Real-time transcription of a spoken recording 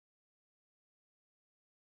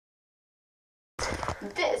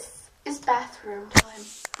This is bathroom time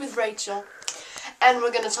with Rachel. And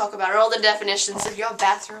we're going to talk about all the definitions of your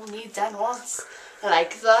bathroom needs and wants.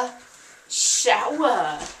 Like the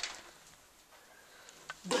shower,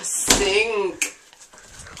 the sink,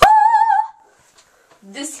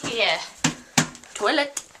 this here,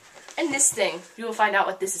 toilet, and this thing. You will find out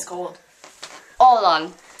what this is called. All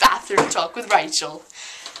on Bathroom Talk with Rachel.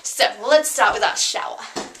 So, let's start with our shower.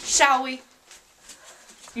 Shall we?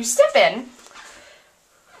 You step in,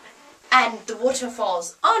 and the water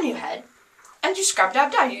falls on your head, and you scrub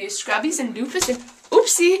dab dab. You use scrubbies and doofus and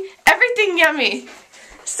oopsie, everything yummy.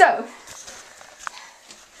 So,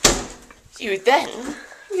 you then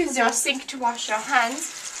use your sink to wash your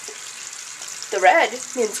hands. The red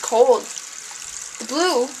means cold. The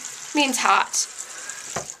blue means hot.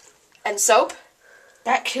 And soap,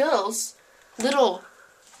 that kills little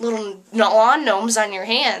lawn gnomes on your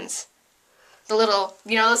hands. The little,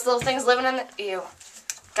 you know those little things living in the, ew.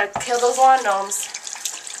 Gotta kill those lawn gnomes.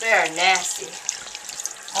 They're nasty.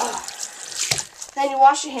 Oh. Then you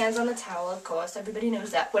wash your hands on a towel, of course. Everybody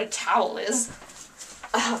knows that, what a towel is.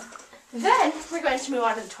 Then we're going to move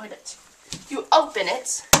on to the toilet. You open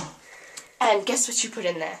it, and guess what you put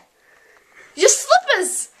in there? Your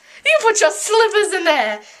slippers! You put your slippers in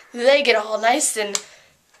there. They get all nice and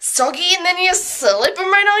soggy, and then you slip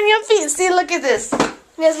them right on your feet. See, look at this.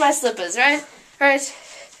 Here's my slippers, right? Right.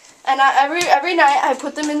 And every night I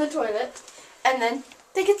put them in the toilet, and then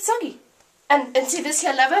they get soggy. And see this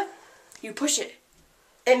here lever? You push it.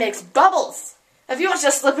 It makes bubbles. If you want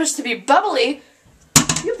your slippers to be bubbly,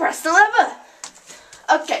 you press the lever.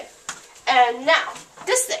 Okay. And now,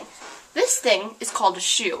 this thing. This thing is called a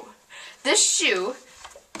shoe. This shoe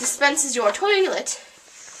dispenses your toilet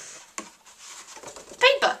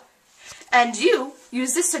paper. And you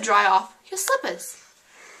use this to dry off your slippers.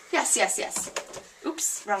 Yes, yes, yes.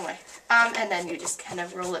 Oops, wrong way. And then you just kind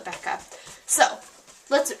of roll it back up. So,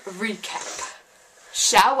 let's recap.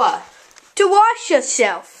 Shower. To wash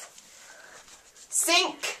yourself.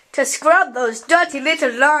 Sink. To scrub those dirty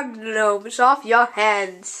little lawn gnomes off your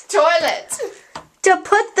hands. Toilet. To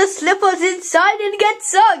put the slippers inside and get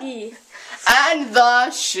soggy. And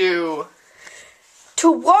the shoe.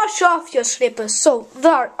 To wash off your slippers so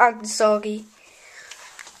they're unsoggy.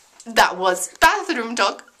 That was Bathroom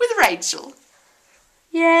Talk with Rachel.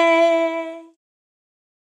 Yay!